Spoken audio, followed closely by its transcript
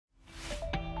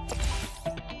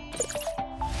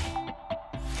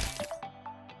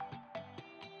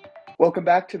Welcome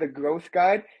back to the Growth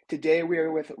Guide. Today we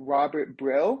are with Robert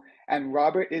Brill, and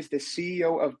Robert is the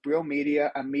CEO of Brill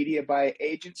Media, a media buy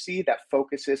agency that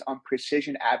focuses on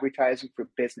precision advertising for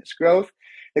business growth.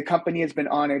 The company has been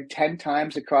honored 10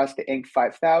 times across the Inc.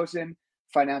 5000,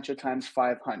 Financial Times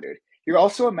 500. You're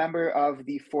also a member of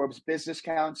the Forbes Business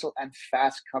Council and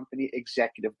Fast Company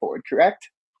Executive Board, correct?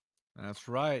 That's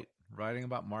right. Writing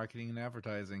about marketing and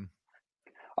advertising.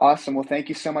 Awesome. Well, thank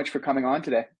you so much for coming on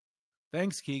today.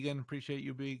 Thanks, Keigan. Appreciate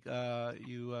you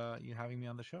you having me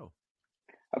on the show.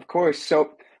 Of course.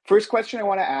 So, first question I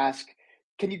want to ask,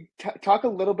 can you talk a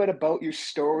little bit about your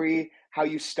story, how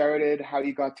you started, how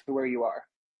you got to where you are?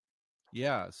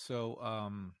 Yeah.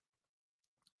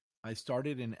 I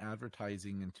started in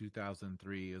advertising in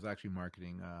 2003. It was actually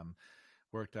marketing.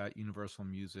 Worked at Universal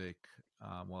Music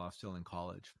while I was still in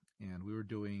college, and we were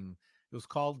doing. It was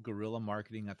called guerrilla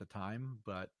marketing at the time,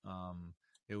 but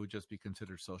it would just be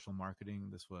considered social marketing.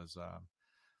 This was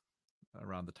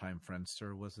around the time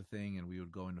Friendster was a thing, and we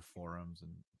would go into forums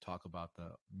and talk about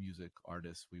the music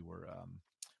artists we were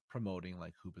promoting,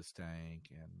 like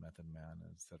Hoobastank and Method Man,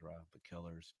 etc., The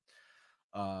Killers.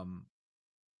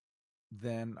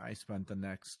 Then I spent the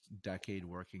next decade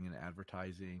working in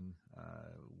advertising.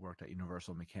 Worked at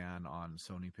Universal McCann on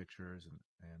Sony Pictures,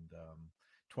 and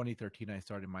 2013 I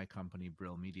started my company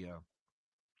Brill Media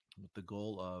with the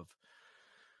goal of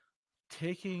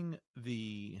taking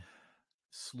the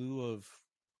slew of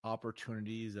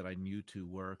opportunities that I knew to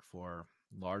work for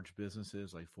large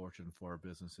businesses like Fortune 4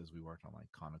 businesses. We worked on like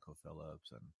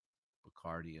ConocoPhillips and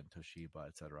Bacardi and Toshiba,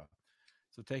 etc.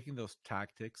 So taking those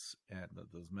tactics and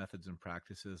those methods and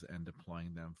practices and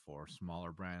deploying them for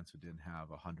smaller brands who didn't have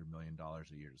 $100 million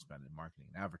a year to spend in marketing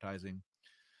and advertising.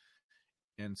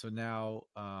 And so now,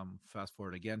 fast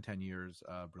forward again 10 years,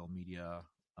 Brill Media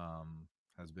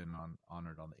has been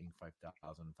honored on the Inc.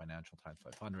 5000, Financial Times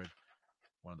 500,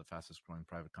 one of the fastest growing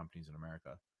private companies in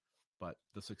America. But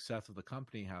the success of the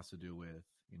company has to do with,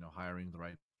 hiring the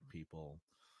right people,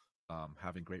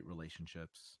 having great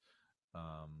relationships,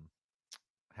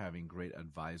 having great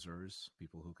advisors,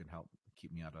 people who can help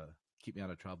keep me out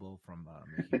of trouble from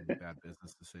making bad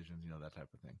business decisions, that type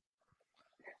of thing.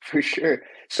 For sure.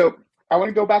 So I want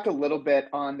to go back a little bit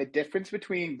on the difference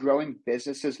between growing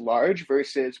businesses large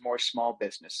versus more small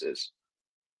businesses.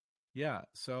 Yeah.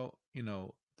 So,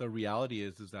 the reality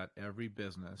is that every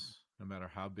business, no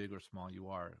matter how big or small you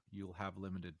are, you'll have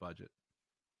limited budget.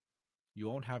 You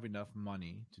won't have enough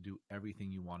money to do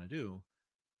everything you want to do.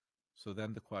 So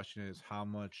then the question is, how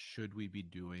much should we be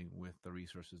doing with the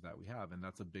resources that we have? And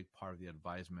that's a big part of the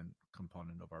advisement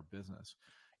component of our business.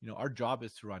 Our job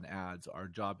is to run ads. Our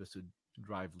job is to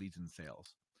drive leads and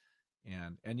sales.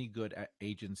 And any good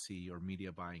agency or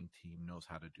media buying team knows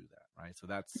how to do that, right? So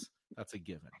that's a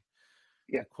given.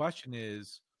 Yeah. The question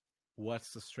is,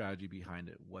 what's the strategy behind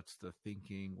it? What's the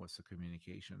thinking? What's the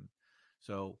communication?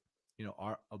 So,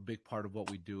 a big part of what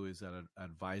we do is an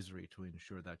advisory to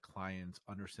ensure that clients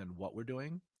understand what we're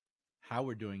doing, how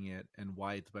we're doing it, and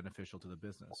why it's beneficial to the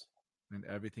business. And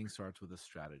everything starts with a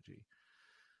strategy.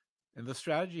 And the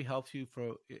strategy helps you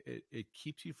it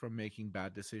keeps you from making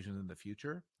bad decisions in the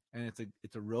future. And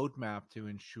it's a roadmap to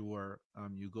ensure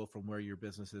you go from where your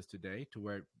business is today to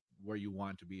where you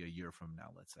want to be a year from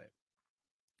now, let's say.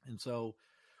 And so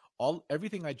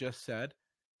everything I just said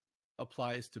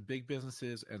applies to big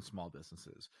businesses and small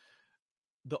businesses.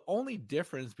 The only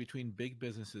difference between big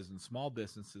businesses and small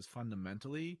businesses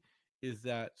fundamentally is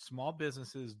that small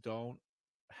businesses don't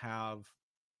have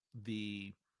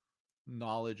the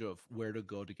knowledge of where to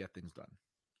go to get things done.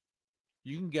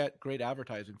 You can get great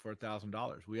advertising for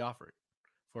 $1,000. We offer it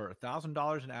for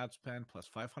 $1,000 in ad spend plus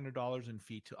 $500 in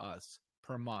fee to us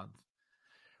per month.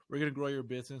 We're going to grow your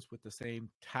business with the same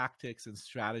tactics and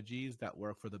strategies that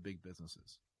work for the big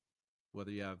businesses.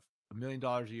 Whether you have $1 million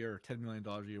a year or $10 million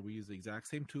a year, we use the exact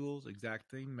same tools, exact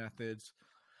same methods.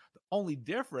 The only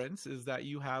difference is that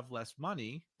you have less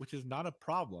money, which is not a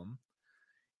problem,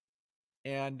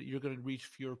 and you're going to reach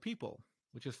fewer people,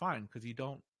 which is fine because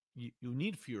you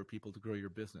need fewer people to grow your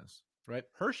business, right?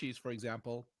 Hershey's, for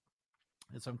example,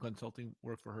 did some consulting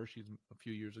work for Hershey's a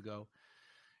few years ago,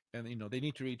 and they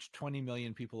need to reach 20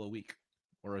 million people a week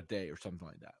or a day or something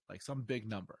like that, like some big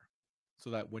number,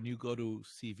 so that when you go to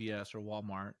CVS or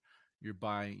Walmart, you're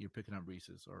picking up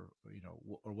Reese's or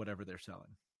whatever they're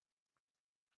selling.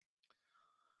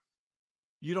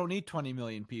 You don't need 20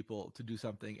 million people to do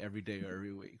something every day or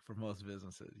every week for most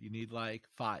businesses. You need like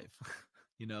 5,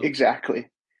 Exactly.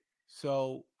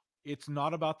 So it's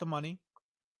not about the money.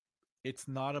 It's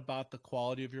not about the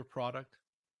quality of your product.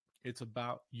 It's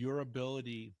about your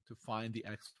ability to find the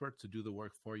experts to do the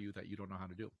work for you that you don't know how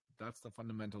to do. That's the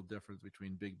fundamental difference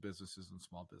between big businesses and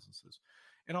small businesses.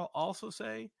 And I'll also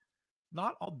say,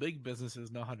 not all big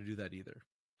businesses know how to do that either.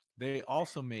 They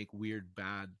also make weird,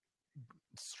 bad,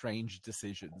 strange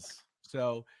decisions.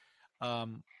 So,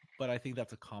 um, but I think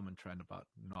that's a common trend about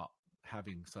not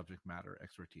having subject matter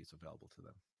expertise available to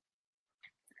them.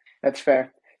 That's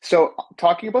fair. So,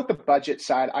 talking about the budget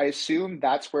side, I assume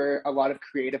that's where a lot of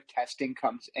creative testing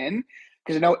comes in.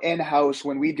 Because I know in-house,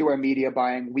 when we do our media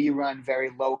buying, we run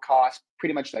very low cost,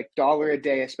 pretty much like dollar a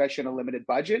day, especially on a limited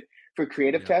budget for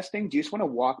creative Yeah. testing. Do you just want to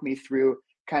walk me through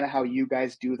kind of how you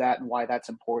guys do that and why that's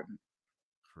important?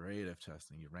 Creative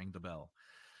testing. You rang the bell.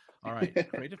 All right,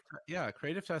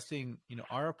 creative testing.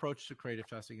 Our approach to creative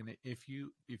testing, and if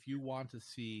you want to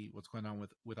see what's going on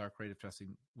with our creative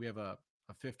testing, we have a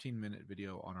 15-minute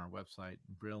video on our website,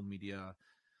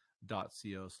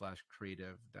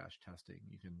 brillmedia.co/creative-testing.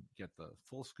 You can get the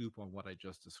full scoop on what I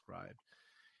just described.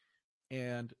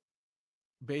 And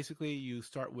basically, you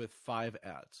start with 5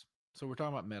 ads. So we're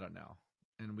talking about Meta now,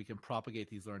 and we can propagate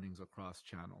these learnings across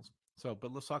channels.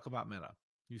 But let's talk about Meta.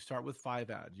 You start with 5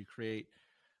 ads. You create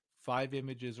 5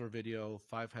 images or video,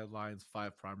 5 headlines,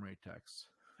 5 primary texts.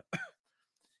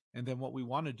 And then what we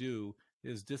want to do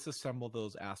is disassemble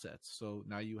those assets. So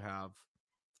now you have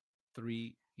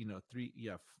 5,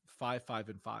 5,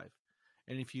 and 5.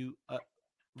 And if you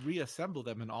reassemble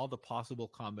them in all the possible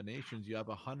combinations, you have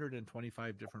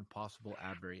 125 different possible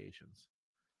ad variations.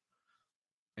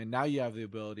 And now you have the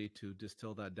ability to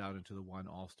distill that down into the one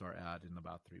all-star ad in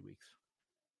about 3 weeks.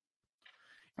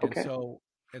 Okay.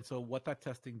 And so what that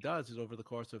testing does is over the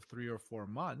course of 3 or 4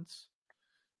 months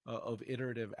of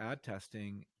iterative ad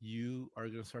testing, you are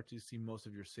going to start to see most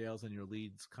of your sales and your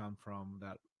leads come from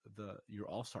your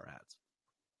all-star ads.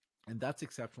 And that's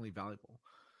exceptionally valuable.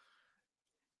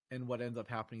 And what ends up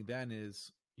happening then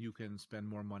is you can spend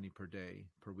more money per day,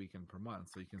 per week, and per month.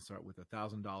 So you can start with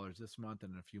 $1,000 this month,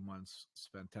 and in a few months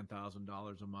spend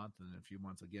 $10,000 a month, and in a few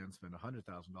months again spend $100,000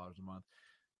 a month.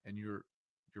 And your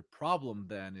problem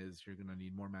then is you're going to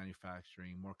need more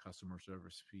manufacturing, more customer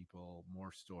service people,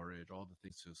 more storage, all the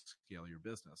things to scale your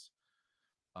business.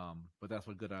 But that's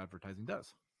what good advertising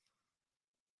does.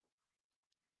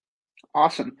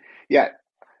 Awesome. Yeah.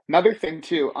 Another thing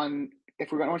too,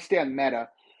 if we're going to stay on Meta,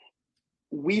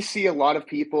 we see a lot of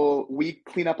people, we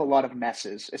clean up a lot of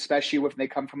messes, especially when they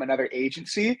come from another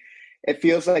agency. It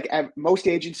feels like most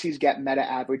agencies get Meta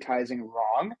advertising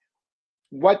wrong.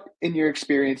 What, in your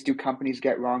experience, do companies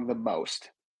get wrong the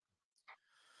most?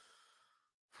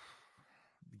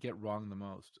 Get wrong the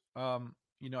most. I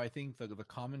think the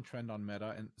common trend on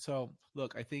Meta, and so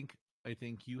look, I think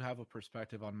you have a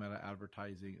perspective on Meta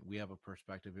advertising. We have a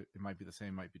perspective. It might be the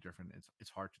same, might be different. It's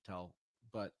hard to tell,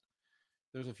 but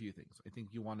there's a few things. I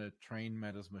think you want to train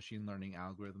Meta's machine learning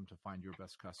algorithm to find your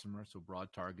best customer. So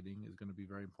broad targeting is going to be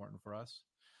very important for us.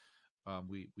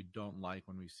 We don't like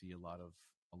when we see a lot of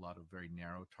very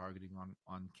narrow targeting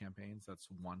on campaigns. That's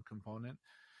one component.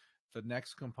 The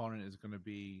next component is going to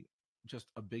be just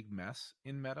a big mess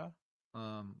in Meta.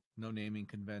 No naming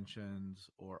conventions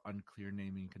or unclear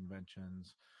naming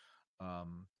conventions.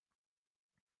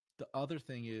 The other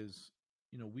thing is,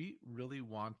 we really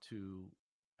want to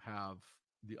have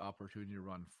the opportunity to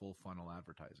run full funnel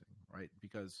advertising, right?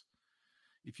 Because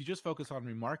if you just focus on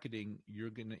remarketing,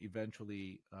 you're going to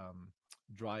eventually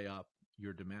dry up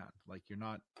your demand. Like you're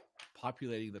not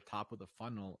populating the top of the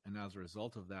funnel, and as a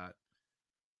result of that,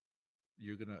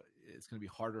 it's gonna be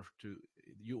harder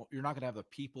you're not gonna have the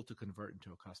people to convert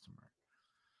into a customer.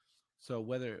 So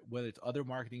whether it's other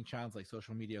marketing channels like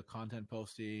social media content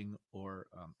posting or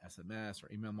SMS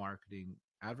or email marketing,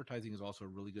 advertising is also a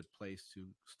really good place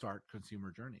to start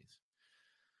consumer journeys.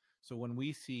 So when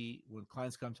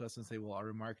clients come to us and say, well,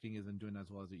 our remarketing isn't doing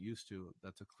as well as it used to,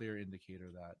 that's a clear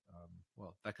indicator that,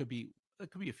 that could be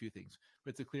a few things, but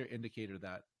it's a clear indicator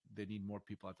that they need more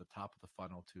people at the top of the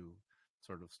funnel to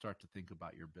sort of start to think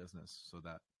about your business so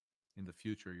that in the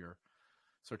future, your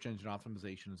search engine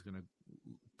optimization is going to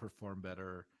perform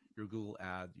better. Your Google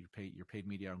ads, your paid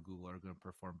media on Google are going to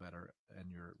perform better,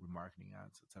 and your remarketing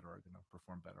ads, et cetera, are going to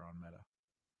perform better on Meta.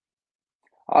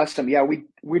 Awesome. Yeah,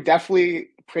 we're definitely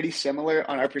pretty similar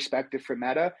on our perspective for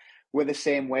Meta. We're the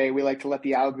same way. We like to let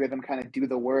the algorithm kind of do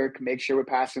the work, make sure we're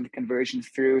passing the conversions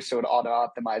through so it auto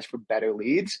optimize for better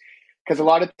leads. Because a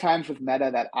lot of times with Meta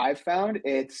that I've found,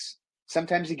 it's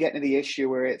sometimes you get into the issue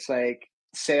where it's like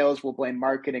sales will blame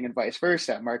marketing and vice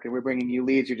versa. Marketing, we're bringing you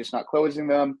leads, you're just not closing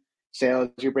them. Sales,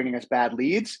 you're bringing us bad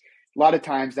leads. A lot of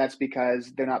times that's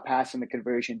because they're not passing the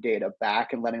conversion data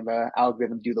back and letting the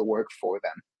algorithm do the work for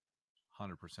them.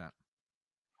 100%.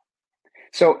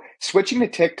 So switching to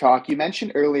TikTok, you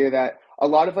mentioned earlier that a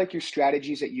lot of like your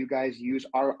strategies that you guys use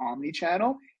are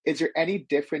omni-channel. Is there any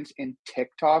difference in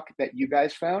TikTok that you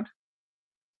guys found?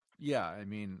 Yeah, I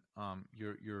mean,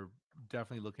 you're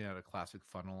definitely looking at a classic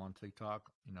funnel on TikTok.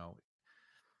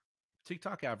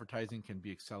 TikTok advertising can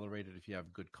be accelerated if you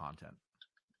have good content.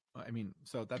 I mean,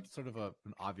 so that's sort of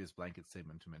an obvious blanket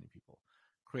statement to many people.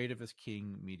 Creative is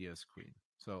king, media is queen.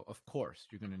 So of course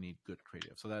you're going to need good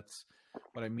creative. So that's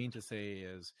what I mean to say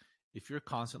is if you're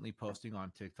constantly posting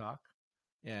on TikTok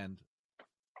and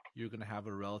you're going to have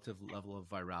a relative level of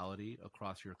virality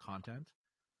across your content,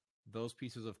 those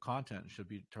pieces of content should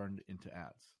be turned into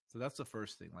ads. So that's the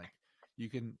first thing. Like you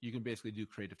can basically do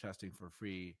creative testing for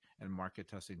free and market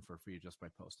testing for free just by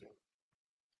posting.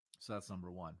 So that's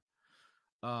number one.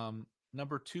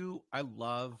 Number two, I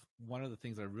love one of the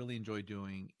things I really enjoy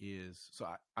doing is so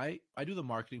I do the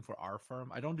marketing for our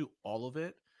firm. I don't do all of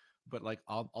it, but like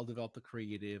I'll develop the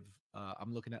creative.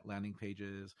 I'm looking at landing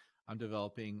pages. I'm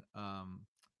developing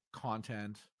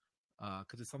content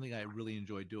because it's something I really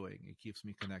enjoy doing. It keeps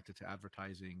me connected to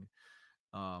advertising.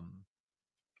 Um,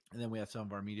 and then we have some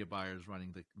of our media buyers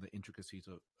running the intricacies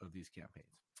of these campaigns.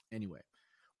 Anyway,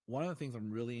 one of the things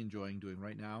I'm really enjoying doing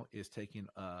right now is taking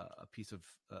a piece of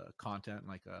content,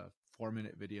 like a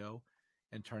 4-minute video,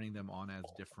 and turning them on as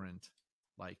different,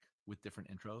 like with different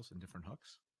intros and different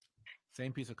hooks.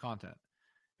 Same piece of content.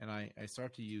 And I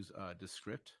start to use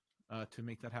Descript to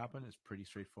make that happen. It's pretty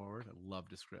straightforward. I love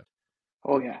Descript.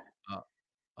 Oh yeah.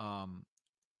 Um,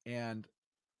 and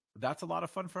that's a lot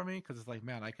of fun for me because it's like,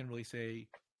 man, I can really say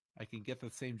I can get the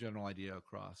same general idea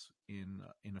across in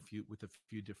a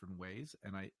few different ways,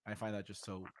 and I find that just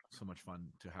so much fun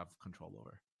to have control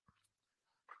over.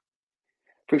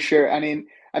 For sure. I mean,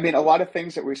 a lot of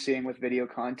things that we're seeing with video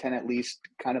content, at least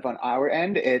kind of on our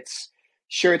end, it's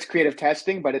sure it's creative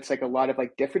testing, but it's like a lot of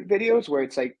like different videos where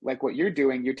it's like what you're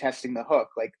doing, you're testing the hook.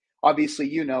 Like obviously,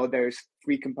 there's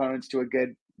three components to a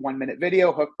good 1 minute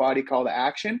video: hook, body, call to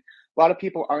action. A lot of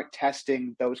people aren't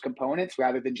testing those components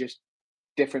rather than just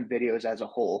different videos as a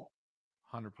whole.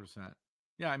 100%.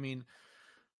 Yeah, I mean,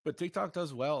 but TikTok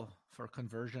does well for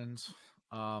conversions,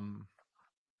 um,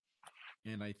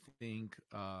 and I think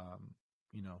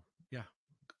yeah,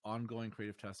 ongoing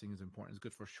creative testing is important. It's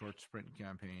good for short sprint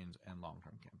campaigns and long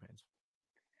term campaigns.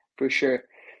 For sure.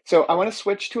 So I want to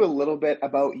switch to a little bit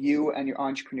about you and your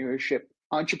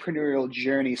entrepreneurial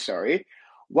journey. Sorry.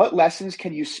 What lessons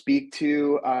can you speak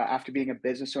to after being a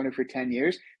business owner for 10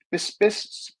 years,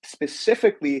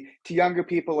 specifically to younger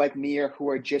people like me or who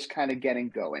are just kind of getting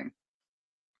going?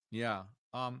 Yeah.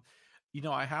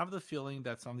 I have the feeling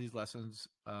that some of these lessons,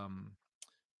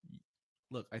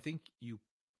 look,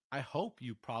 I hope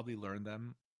you probably learned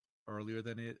them earlier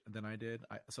than I did.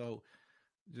 So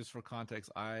just for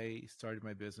context, I started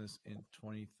my business in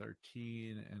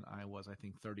 2013 and I was, I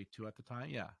think, 32 at the time.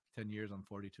 Yeah. 10 years. I'm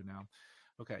 42 now.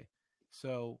 Okay.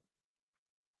 So,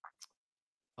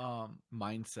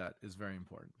 mindset is very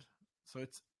important. So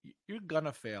you're going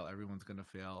to fail. Everyone's going to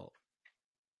fail.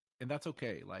 And that's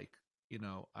okay. Like,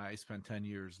 I spent 10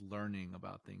 years learning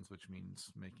about things, which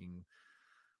means making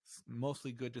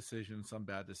mostly good decisions, some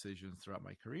bad decisions throughout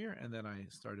my career. And then I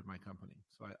started my company.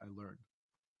 So I learned.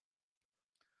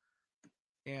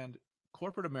 And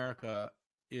corporate America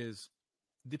is,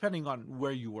 depending on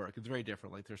where you work, it's very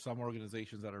different. Like there's some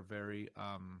organizations that are very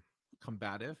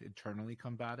combative, internally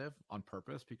combative on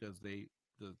purpose because the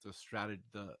strategy,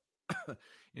 the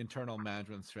internal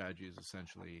management strategy is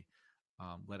essentially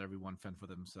let everyone fend for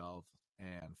themselves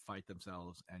and fight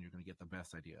themselves, and you're going to get the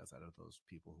best ideas out of those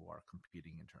people who are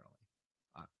competing internally.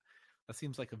 Uh, that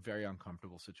seems like a very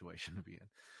uncomfortable situation to be in.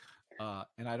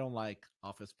 And I don't like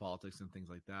office politics and things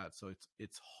like that. So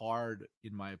it's hard,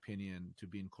 in my opinion, to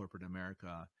be in corporate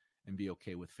America and be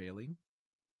okay with failing,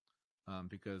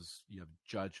 because you have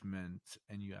judgment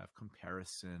and you have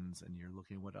comparisons and you're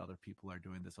looking at what other people are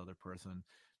doing. This other person,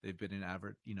 they've been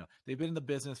they've been in the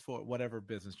business for whatever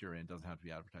business you're in. Doesn't have to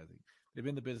be advertising. They've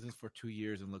been in the business for 2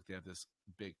 years and look, they have this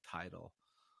big title.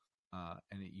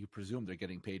 And you presume they're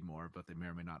getting paid more, but they may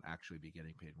or may not actually be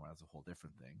getting paid more. That's a whole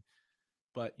different thing.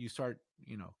 But you start,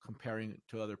 comparing it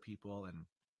to other people and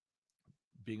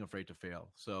being afraid to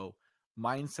fail. So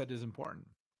mindset is important.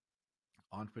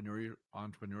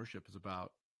 Entrepreneurship is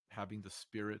about having the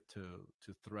spirit to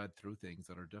thread through things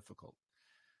that are difficult.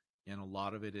 And a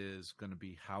lot of it is going to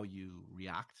be how you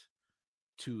react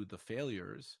to the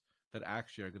failures that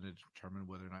actually are going to determine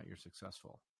whether or not you're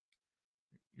successful.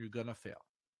 You're going to fail.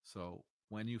 So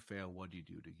when you fail, what do you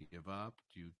do? Do you give up?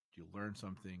 Do you learn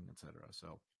something, etc.?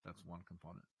 So that's one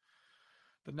component.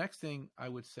 The next thing I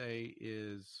would say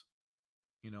is,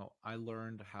 I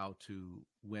learned how to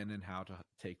when and how to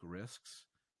take risks.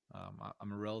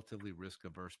 I'm a relatively risk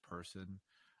averse person,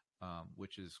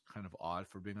 which is kind of odd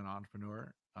for being an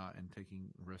entrepreneur and taking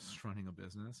risks running a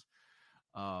business.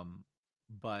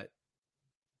 But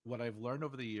what I've learned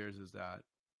over the years is that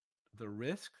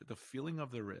the feeling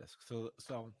of the risk. So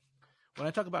when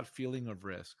I talk about feeling of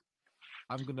risk,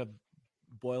 I'm going to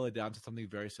boil it down to something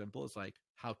very simple. It's like,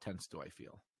 how tense do I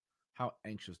feel? How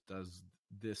anxious does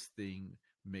this thing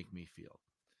make me feel?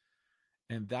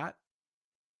 And that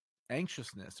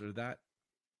anxiousness, or that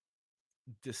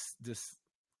this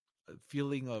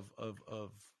feeling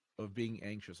of being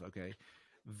anxious, okay,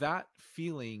 that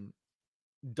feeling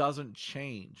doesn't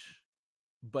change,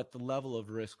 but the level of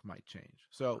risk might change.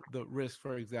 So the risk,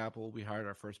 for example, we hired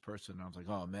our first person, and I was like,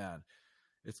 oh man,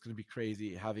 it's going to be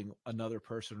crazy having another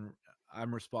person.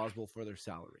 I'm responsible for their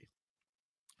salary.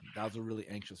 That was a really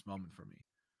anxious moment for me.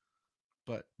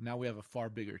 But now we have a far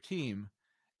bigger team,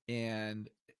 and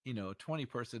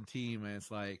 20-person team, and it's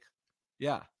like,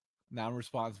 yeah, now I'm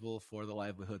responsible for the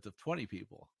livelihoods of 20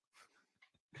 people.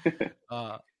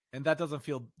 uh, and that doesn't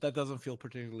feel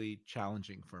particularly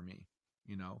challenging for me.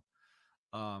 You know,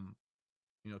 um,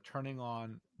 turning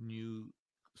on new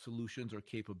solutions or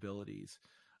capabilities.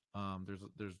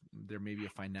 There may be a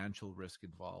financial risk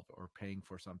involved, or paying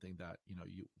for something that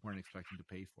you weren't expecting to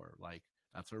pay for. Like,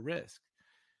 that's a risk.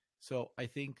 So I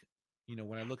think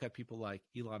when I look at people like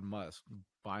Elon Musk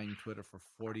buying Twitter for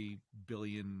 $40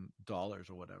 billion or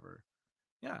whatever,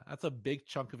 yeah, that's a big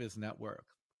chunk of his net worth.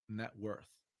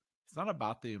 It's not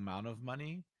about the amount of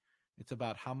money. It's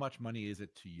about how much money is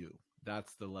it to you.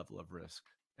 That's the level of risk.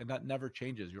 And that never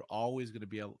changes. You're always going to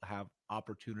be able to have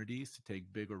opportunities to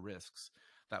take bigger risks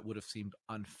that would have seemed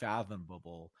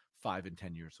unfathomable 5 and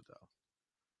 10 years ago.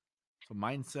 So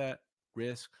mindset,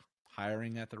 risk,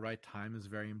 hiring at the right time is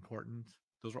very important.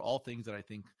 Those are all things that I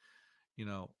think,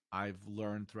 I've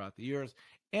learned throughout the years.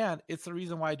 And it's the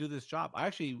reason why I do this job. I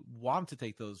actually want to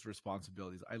take those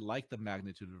responsibilities. I like the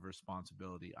magnitude of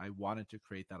responsibility. I wanted to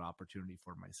create that opportunity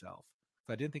for myself.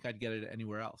 So I didn't think I'd get it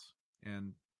anywhere else.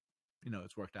 And,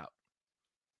 it's worked out.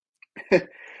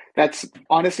 That's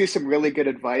honestly some really good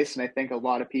advice. And I think a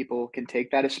lot of people can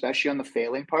take that, especially on the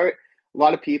failing part. A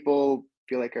lot of people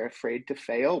feel like are afraid to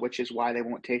fail, which is why they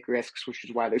won't take risks, which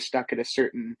is why they're stuck at a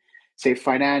certain, say,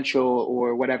 financial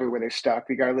or whatever, where they're stuck,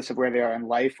 regardless of where they are in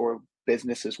life or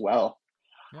business as well.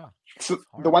 Yeah, So it's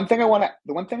hard. It's hard.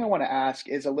 the one thing I want to ask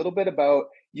is a little bit about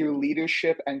your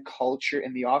leadership and culture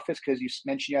in the office, because you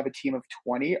mentioned you have a team of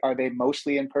 20. Are they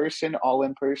mostly in person, all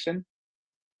in person?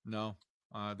 No,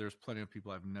 there's plenty of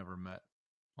people I've never met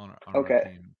on our Okay.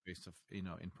 team based of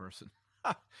in person.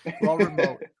 We're all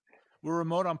remote. We're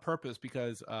remote on purpose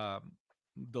because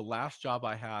the last job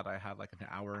I had like an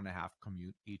hour and a half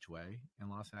commute each way in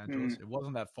Los Hmm. Angeles. It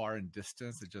wasn't that far in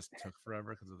distance. It just took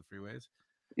forever because of the freeways.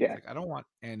 It's Yeah. like, I don't want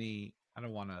that anymore.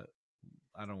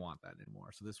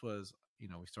 So this was, we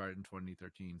started in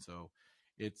 2013. So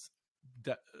it's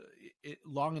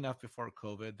long enough before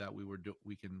COVID that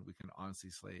we can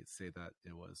honestly say that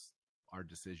it was our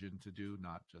decision to do,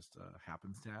 not just a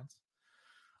happenstance.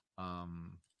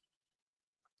 Um,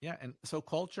 yeah, and so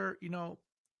culture's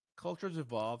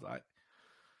evolved.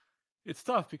 It's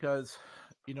tough because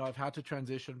I've had to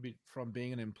transition from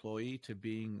being an employee to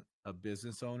being a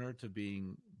business owner to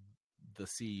being the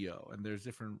CEO, and there's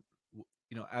different.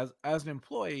 As an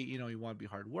employee, you want to be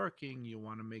hardworking. You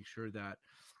want to make sure that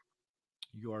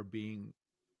you're being.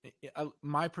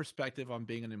 My perspective on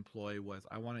being an employee was,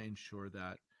 I want to ensure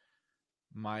that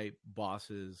my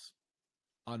bosses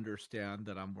understand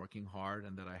that I'm working hard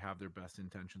and that I have their best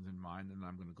intentions in mind, and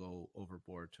I'm going to go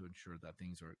overboard to ensure that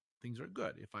things are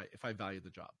good if I value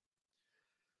the job.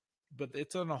 But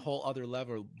it's on a whole other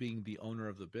level being the owner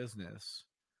of the business.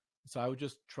 So I would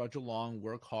just trudge along,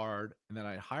 work hard, and then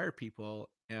I'd hire people,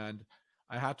 and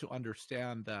I had to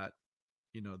understand that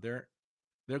they're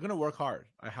going to work hard.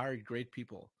 I hired great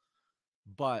people,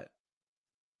 but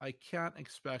I can't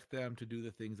expect them to do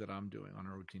the things that I'm doing on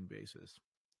a routine basis.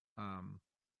 Um,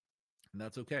 and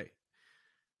that's okay.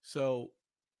 So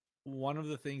one of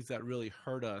the things that really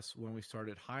hurt us when we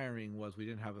started hiring was we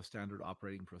didn't have a standard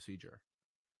operating procedure.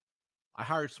 I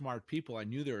hired smart people. I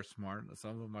knew they were smart.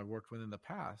 Some of them I worked with in the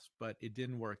past, but it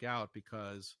didn't work out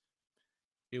because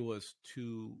it was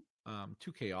too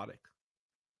chaotic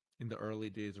in the early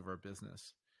days of our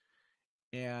business.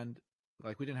 And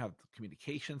like, we didn't have the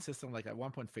communication system. Like, at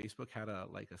one point, Facebook had a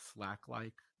Slack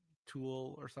like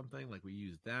tool or something. Like, we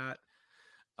used that.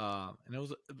 And it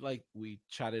was like, we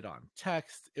chatted on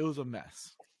text. It was a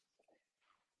mess.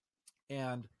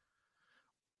 And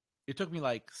it took me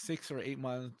like 6 or 8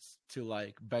 months to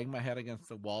like bang my head against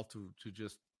the wall to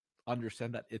just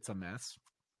understand that it's a mess.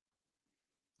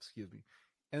 excuse me,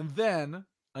 and then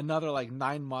another like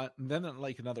 9 months, and then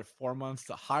like another 4 months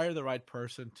to hire the right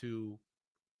person to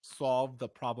solve the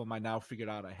problem I now figured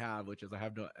out I have, which is I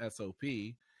have no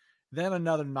SOP. Then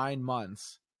another 9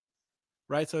 months,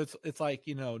 right? So it's like,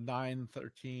 9,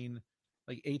 13,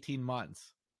 like 18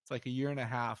 months. It's like a year and a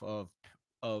half of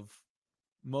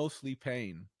mostly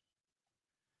pain,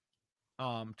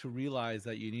 to realize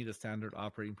that you need a standard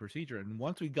operating procedure. And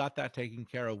once we got that taken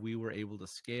care of, we were able to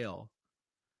scale.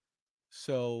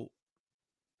 So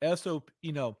SOP,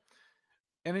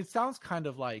 and it sounds kind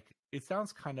of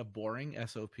boring,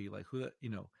 SOP, like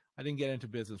I didn't get into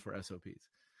business for SOPs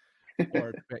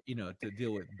or, to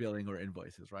deal with billing or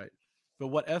invoices, right? But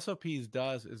what SOPs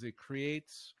does is it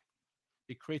creates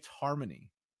harmony.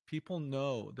 People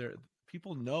know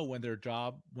when their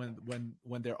job, when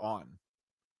they're on,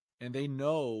 and they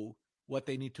know what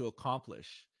they need to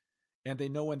accomplish, and they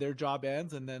know when their job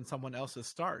ends and then someone else's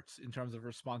starts in terms of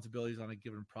responsibilities on a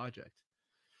given project.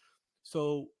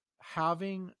 So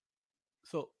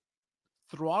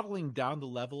throttling down the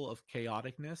level of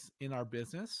chaoticness in our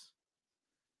business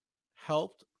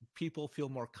helped people feel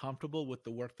more comfortable with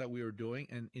the work that we were doing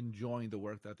and enjoying the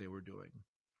work that they were doing.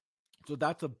 So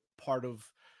that's a part of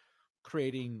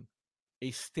creating a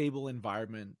stable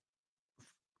environment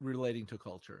relating to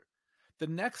culture. The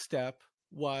next step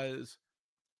was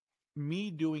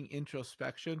me doing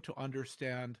introspection to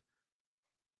understand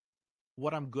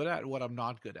what I'm good at and what I'm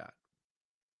not good at.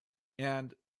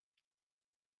 And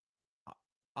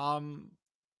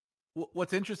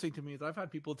what's interesting to me is I've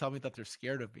had people tell me that they're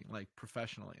scared of me, like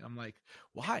professionally. I'm like,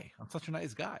 why? I'm such a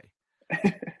nice guy.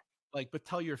 Like, but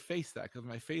tell your face that, because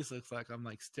my face looks like I'm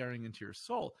like staring into your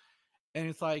soul. And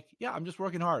it's like, yeah, I'm just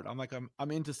working hard. I'm like,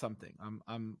 I'm into something.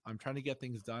 I'm trying to get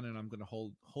things done, and I'm going to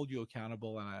hold you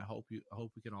accountable. And I hope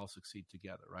we can all succeed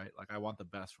together, right? Like, I want the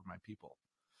best for my people.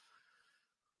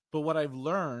 But what I've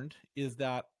learned is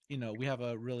that, we have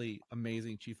a really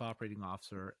amazing chief operating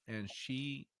officer, and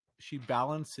she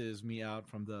balances me out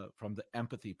from the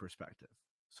empathy perspective.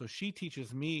 So she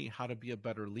teaches me how to be a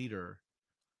better leader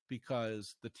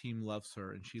because the team loves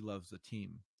her and she loves the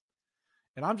team.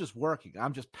 And I'm just working.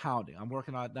 I'm just pounding. I'm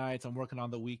working on nights. I'm working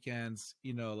on the weekends.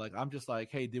 Like, I'm just like,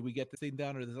 hey, did we get this thing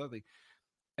done or this other thing?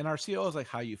 And our CEO is like,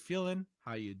 how you feeling?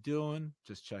 How you doing?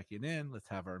 Just checking in. Let's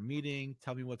have our meeting.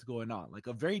 Tell me what's going on. Like,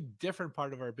 a very different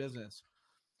part of our business.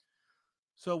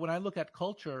 So when I look at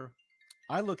culture,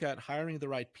 I look at hiring the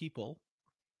right people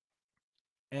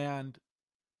and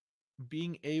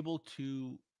being able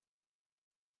to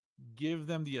give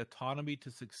them the autonomy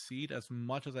to succeed as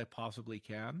much as I possibly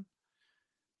can,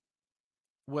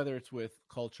 whether it's with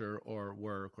culture or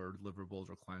work or deliverables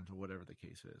or clients or whatever the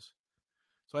case is.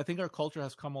 So I think our culture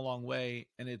has come a long way,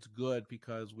 and it's good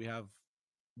because we have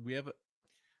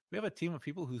a team of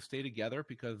people who stay together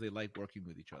because they like working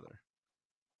with each other.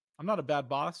 I'm not a bad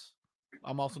boss.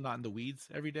 I'm also not in the weeds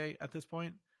every day at this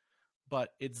point,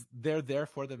 but they're there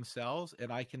for themselves,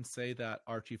 and I can say that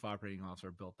our chief operating officer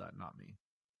built that, not me.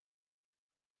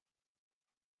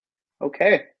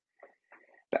 Okay.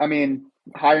 I mean,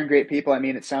 hiring great people. I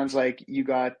mean, it sounds like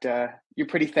you're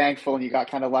pretty thankful and you got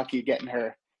kind of lucky getting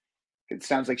her. It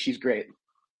sounds like she's great.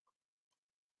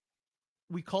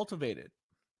 We cultivated.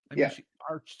 I mean, Yeah.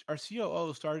 our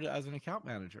COO started as an account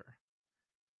manager.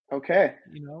 Okay.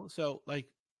 So like,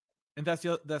 and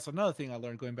that's another thing I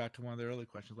learned going back to one of the early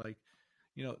questions. Like,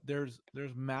 there's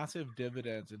massive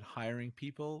dividends in hiring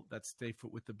people that stay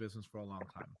with the business for a long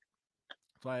time.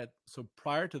 So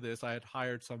prior to this, I had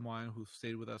hired someone who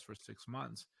stayed with us for 6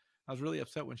 months. I was really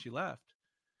upset when she left.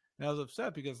 And I was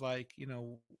upset because, like,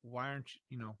 why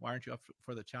aren't you up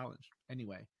for the challenge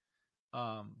anyway?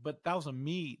 But that was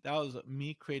me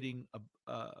creating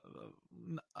a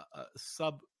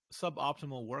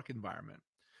suboptimal work environment.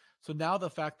 So now the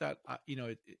fact that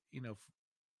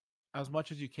as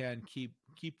much as you can,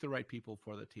 keep the right people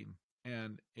for the team,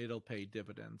 and it'll pay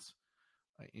dividends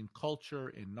in culture,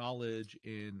 in knowledge,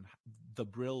 in the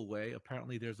Brill way.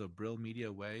 Apparently, there's a Brill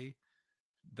Media way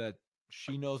that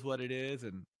she knows what it is,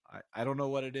 and I don't know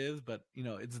what it is, but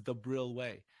it's the Brill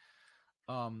way.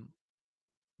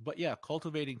 But yeah,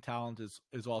 cultivating talent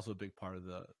is also a big part of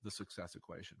the success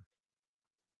equation.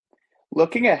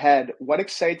 Looking ahead, what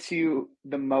excites you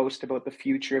the most about the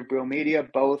future of Brill Media,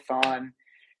 both on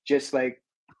just like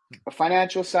a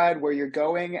financial side where you're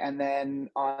going, and then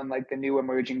on like the new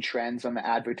emerging trends on the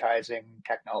advertising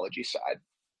technology side?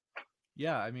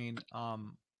 Yeah, I mean, a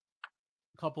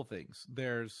couple things.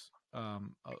 There's a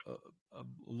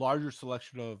larger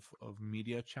selection of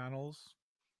media channels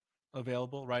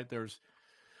available, right?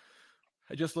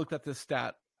 I just looked at this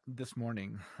stat this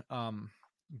morning.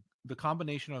 the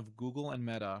combination of Google and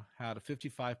Meta had a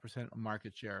 55%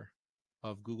 market share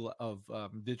of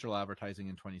digital advertising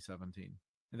in 2017,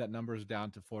 and that number is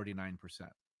down to 49%.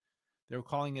 They were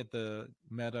calling it the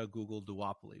Meta Google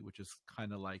duopoly, which is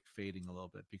kind of like fading a little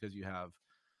bit because you have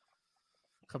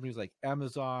companies like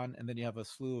Amazon, and then you have a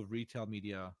slew of retail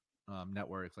media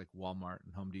networks like Walmart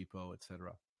and Home Depot, et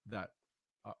cetera, that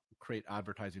create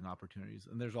advertising opportunities.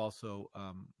 And there's also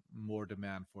more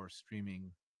demand for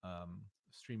streaming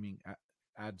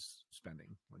ads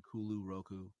spending, like Hulu,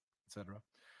 Roku, et cetera.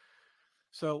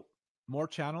 So more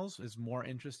channels is more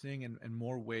interesting, and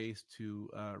more ways to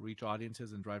reach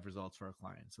audiences and drive results for our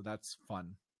clients. So that's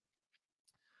fun.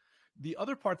 The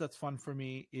other part that's fun for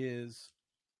me is,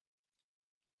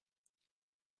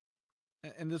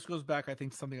 and this goes back, I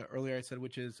think, to something earlier I said,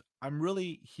 which is I'm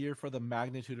really here for the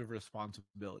magnitude of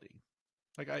responsibility.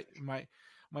 Like my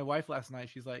wife last night,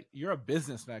 she's like, "You're a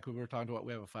businessman." Because we were talking to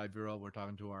we have a 5-year-old. We're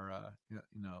talking to our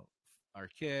our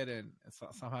kid, and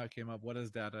somehow it came up, what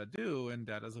does Dad do? And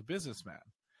Dad is a businessman.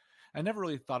 I never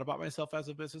really thought about myself as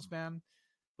a businessman,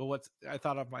 but I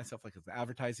thought of myself like as an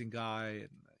advertising guy,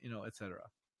 and et cetera.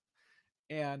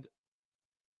 And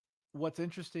what's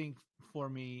interesting for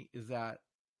me is that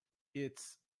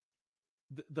it's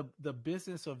the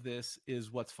business of this is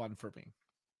what's fun for me.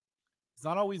 It's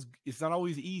not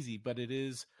always easy, but it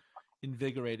is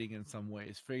invigorating in some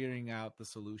ways, figuring out the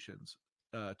solutions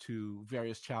to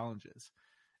various challenges.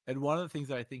 And one of the things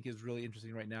that I think is really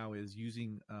interesting right now is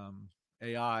using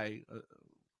AI,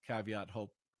 caveat,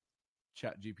 hope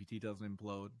ChatGPT doesn't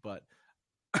implode, but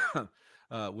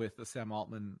with the Sam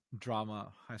Altman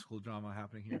high school drama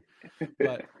happening here.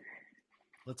 But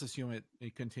let's assume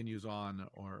it continues on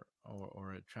or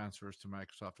it transfers to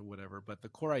Microsoft or whatever. But the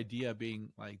core idea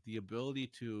being like the ability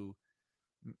to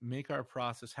make our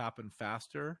process happen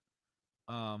faster,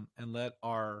 and let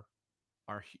our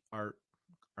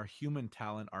human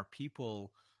talent, our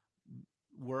people,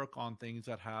 work on things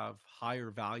that have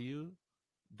higher value,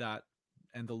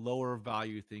 and the lower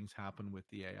value things happen with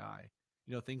the AI.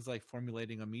 Things like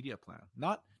formulating a media plan,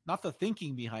 not the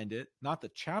thinking behind it, not the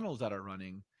channels that are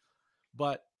running,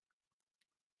 but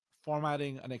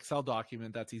formatting an Excel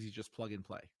document that's easy to just plug and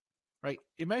play, right?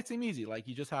 It might seem easy, like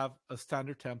you just have a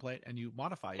standard template and you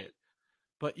modify it,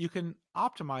 but you can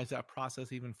optimize that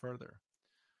process even further.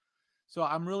 So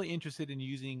I'm really interested in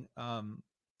using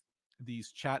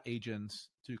these chat agents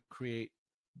to create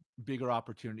bigger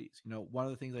opportunities. One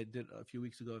of the things I did a few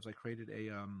weeks ago is I created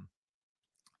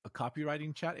a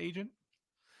copywriting chat agent.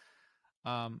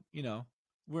 A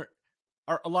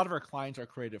lot of our clients are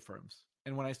creative firms,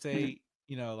 and when I say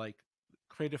like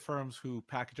creative firms who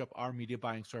package up our media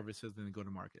buying services and then go to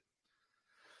market,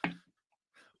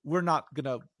 we're not going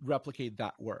to replicate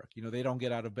that work. They don't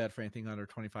get out of bed for anything under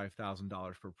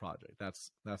 $25,000 per project.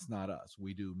 That's not us.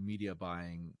 We do media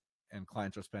buying, and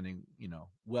clients are spending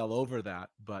well over that,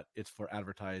 but it's for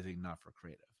advertising, not for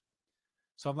creative.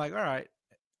 So I'm like, all right,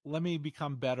 let me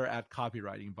become better at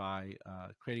copywriting by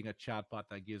creating a chatbot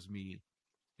that gives me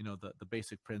the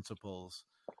basic principles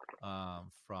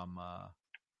from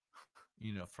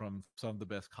some of the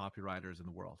best copywriters in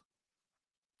the world.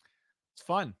 It's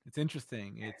fun. It's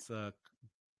interesting. It's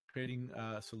creating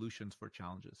solutions for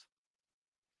challenges.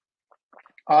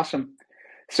 Awesome.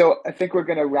 So I think we're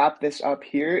going to wrap this up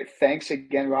here. Thanks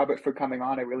again, Robert, for coming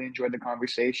on. I really enjoyed the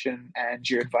conversation and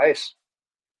your advice.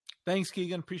 Thanks,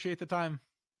 Keigan. Appreciate the time.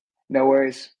 No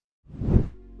worries.